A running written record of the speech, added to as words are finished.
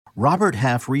Robert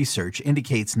Half research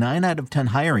indicates 9 out of 10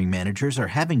 hiring managers are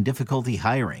having difficulty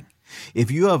hiring.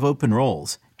 If you have open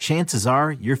roles, chances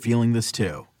are you're feeling this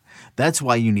too. That's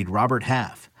why you need Robert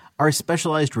Half. Our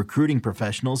specialized recruiting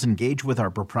professionals engage with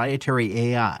our proprietary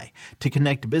AI to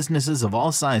connect businesses of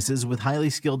all sizes with highly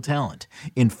skilled talent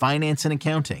in finance and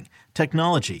accounting,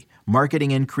 technology,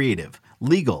 marketing and creative,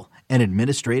 legal, and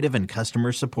administrative and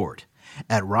customer support.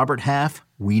 At Robert Half,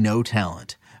 we know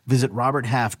talent. Visit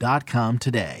roberthalf.com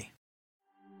today.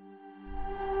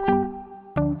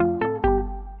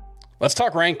 Let's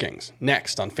talk rankings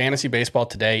next on Fantasy Baseball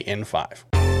Today in 5.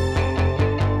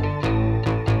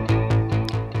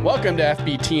 Welcome to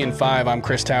FBT in 5. I'm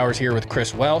Chris Towers here with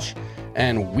Chris Welsh,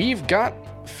 and we've got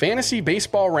fantasy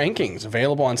baseball rankings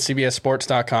available on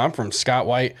CBSSports.com from Scott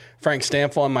White, Frank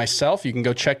Stanfill, and myself. You can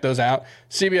go check those out,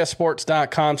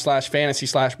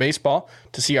 CBSSports.com/fantasy/baseball,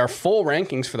 to see our full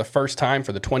rankings for the first time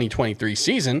for the 2023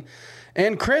 season.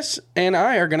 And Chris and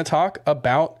I are going to talk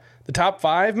about the top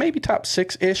 5, maybe top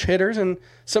 6-ish hitters and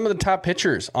some of the top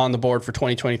pitchers on the board for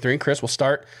 2023. Chris, we'll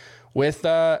start with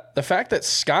the fact that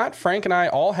Scott, Frank, and I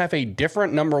all have a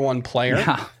different number 1 player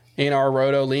in our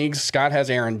Roto leagues. Scott has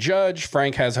Aaron Judge.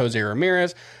 Frank has Jose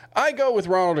Ramirez. I go with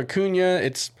Ronald Acuna.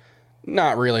 It's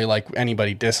not really like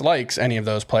anybody dislikes any of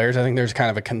those players. I think there's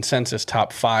kind of a consensus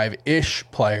top 5-ish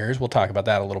players. We'll talk about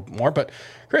that a little bit more. But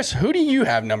Chris, who do you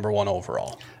have number 1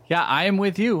 overall? Yeah, I am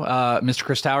with you, Mr.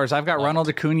 Chris Towers. I've got Ronald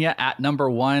Acuna at number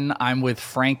 1. I'm with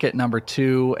Frank at number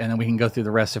 2, and then we can go through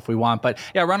the rest if we want. But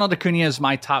yeah, Ronald Acuna is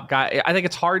my top guy. I think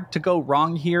it's hard to go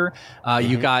wrong here.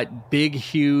 You got big,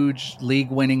 huge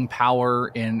league-winning power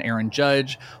in Aaron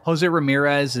Judge. Jose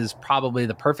Ramirez is probably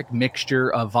the perfect mixture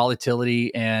of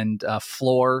volatility and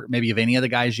floor, maybe of any of the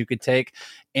guys you could take.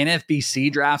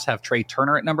 NFBC drafts have Trey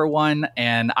Turner at number 1,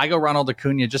 and I go Ronald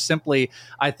Acuna. Just simply,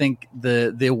 I think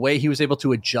the way he was able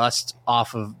to adjust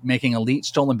off of making elite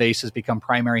stolen bases become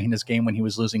primary in his game when he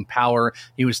was losing power.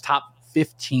 He was top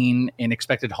 15 in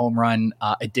expected home run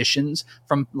additions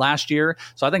from last year.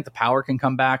 So I think the power can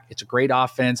come back. It's a great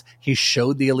offense. He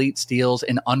showed the elite steals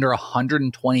in under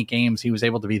 120 games. He was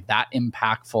able to be that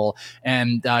impactful.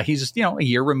 And he's just, a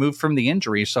year removed from the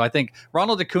injury. So I think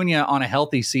Ronald Acuna on a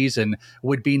healthy season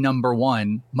would be number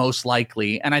 1, most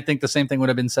likely. And I think the same thing would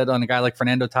have been said on a guy like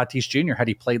Fernando Tatis Jr. had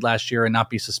he played last year and not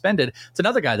be suspended. It's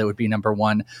another guy that would be number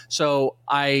 1. So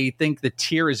I think the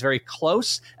tier is very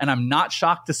close, and I'm not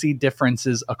shocked to see differences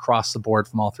across the board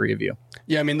from all 3 of you.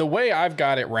 Yeah, I mean, the way I've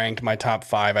got it ranked, my top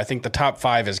 5, I think the top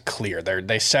 5 is clear.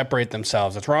 They separate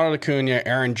themselves. It's Ronald Acuna,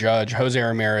 Aaron Judge, Jose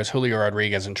Ramirez, Julio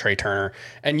Rodriguez, and Trey Turner.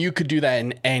 And you could do that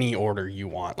in any order you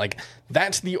want. Like,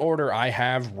 that's the order I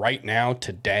have right now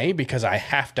today because I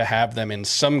have to have them in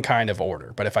some kind of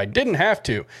order. But if I didn't have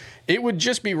to, it would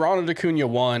just be Ronald Acuna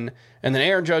 1, and then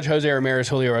Aaron Judge, Jose Ramirez,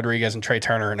 Julio Rodriguez, and Trey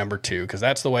Turner at number 2, because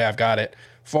that's the way I've got it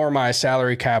for my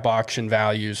salary cap auction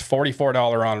values.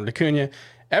 $44 Ronald Acuna.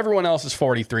 Everyone else is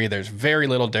 43. There's very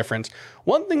little difference.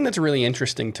 One thing that's really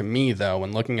interesting to me, though,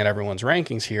 when looking at everyone's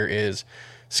rankings here is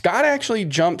Scott actually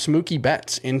jumps Mookie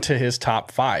Betts into his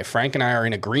top 5. Frank and I are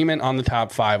in agreement on the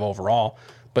top 5 overall,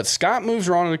 but Scott moves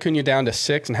Ronald Acuna down to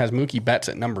 6 and has Mookie Betts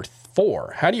at number 4.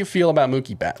 How do you feel about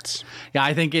Mookie Betts? Yeah,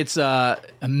 I think it's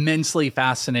immensely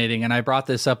fascinating. And I brought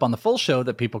this up on the full show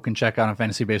that people can check out on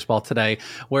Fantasy Baseball Today,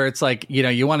 where it's like,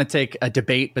 you want to take a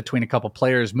debate between a couple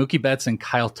players. Mookie Betts and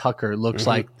Kyle Tucker looks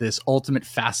like this ultimate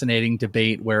fascinating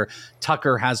debate where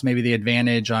Tucker has maybe the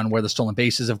advantage on where the stolen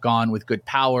bases have gone with good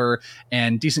power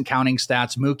and decent counting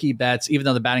stats. Mookie Betts, even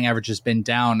though the batting average has been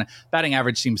down, batting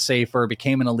average seems safer,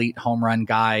 became an elite home run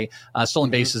guy. Stolen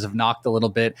bases have knocked a little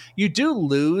bit. You do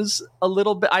lose a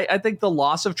little bit. I think the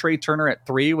loss of Trey Turner at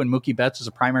 3 when Mookie Betts was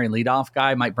a primary leadoff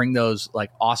guy might bring those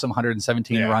like awesome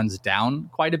 117 runs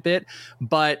down quite a bit.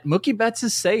 But Mookie Betts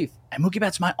is safe. And Mookie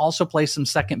Betts might also play some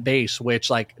second base, which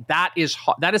that is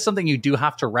something you do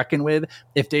have to reckon with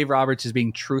if Dave Roberts is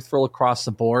being truthful across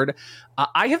the board.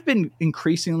 I have been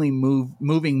increasingly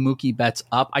moving Mookie Betts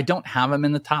up. I don't have him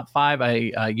in the top 5.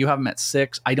 You have him at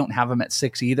 6. I don't have him at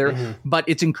 6 either, but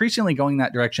it's increasingly going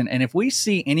that direction. And if we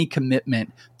see any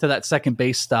commitment to that second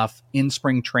base stuff in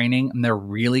spring training, and they're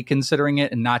really considering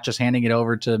it and not just handing it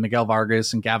over to Miguel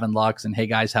Vargas and Gavin Lux and hey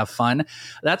guys, have fun,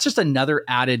 that's just another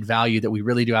added value that we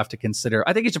really do have to consider.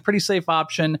 I think it's a pretty safe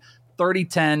option.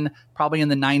 30-10, probably in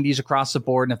the 90s across the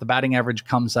board. And if the batting average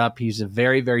comes up, he's a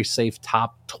very, very safe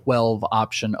top 12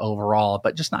 option overall,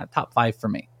 but just not top 5 for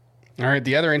me. All right.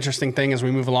 The other interesting thing as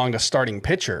we move along to starting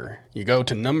pitcher, you go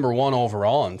to number 1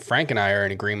 overall, and Frank and I are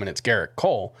in agreement. It's Garrett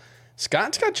Cole.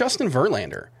 Scott's got Justin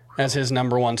Verlander as his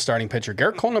number 1 starting pitcher.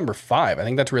 Garrett Cole number 5. I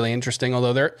think that's really interesting.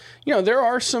 Although there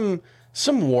are some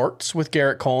some warts with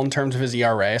Garrett Cole in terms of his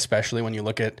ERA, especially when you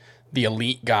look at the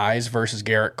elite guys versus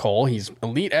Garrett Cole. He's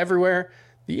elite everywhere.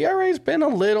 The ERA's been a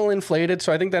little inflated,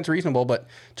 so I think that's reasonable. But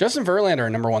Justin Verlander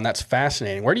at number 1, that's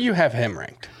fascinating. Where do you have him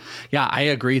ranked? Yeah, I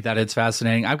agree that it's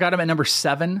fascinating. I've got him at number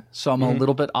 7, so I'm a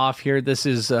little bit off here. This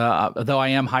is, though I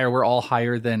am higher, we're all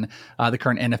higher than the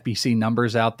current NFBC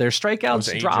numbers out there.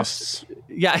 Strikeouts drops.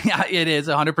 Yeah, it is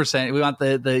 100%. We want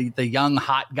the young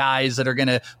hot guys that are going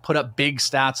to put up big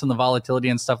stats on the volatility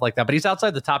and stuff like that. But he's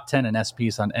outside the top 10 in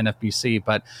SPs on NFBC.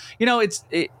 But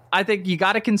I think you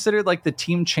got to consider like the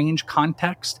team change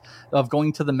context of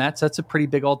going to the Mets. That's a pretty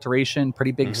big alteration,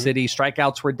 pretty big city.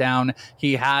 Strikeouts were down.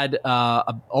 He had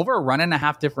over a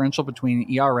 1.5 differential between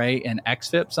ERA and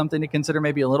xFIP, something to consider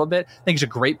maybe a little bit. I think he's a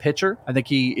great pitcher. I think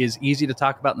he is easy to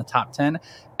talk about in the top 10.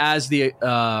 As the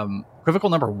equivocal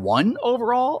number 1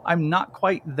 overall, I'm not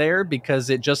quite there because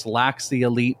it just lacks the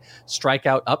elite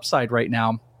strikeout upside right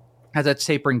now, as that's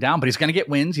tapering down. But he's going to get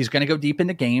wins. He's going to go deep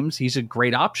into games. He's a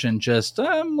great option. Just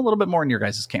a little bit more in your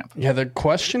guys' camp. Yeah, the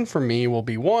question for me will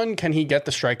be, 1, can he get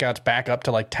the strikeouts back up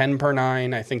to like 10 per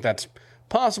 9? I think that's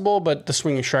possible, but the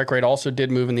swinging strike rate also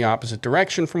did move in the opposite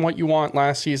direction from what you want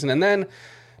last season. And then,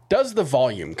 does the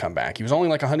volume come back? He was only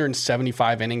like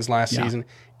 175 innings last season.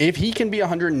 If he can be a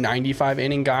 195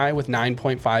 inning guy with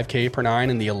 9.5 K per 9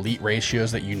 and the elite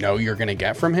ratios that you know you're going to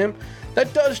get from him,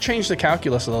 that does change the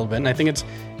calculus a little bit. And I think it's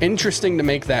interesting to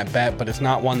make that bet, but it's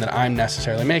not one that I'm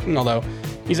necessarily making, although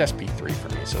he's SP3 for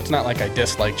me. So it's not like I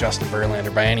dislike Justin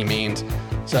Verlander by any means.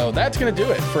 So that's going to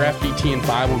do it for FBT and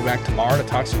 5. We'll be back tomorrow to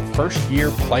talk some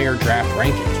first-year player draft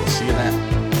rankings. We'll see you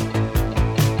then.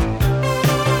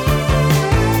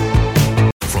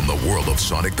 World of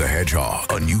Sonic the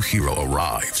Hedgehog, a new hero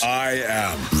arrives. I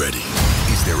am ready.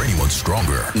 Is there anyone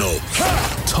stronger? No.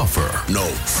 Tougher? No.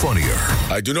 Funnier?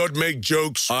 I do not make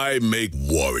jokes, I make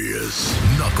warriors.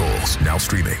 Knuckles, now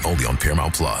streaming only on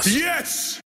Paramount+. Yes!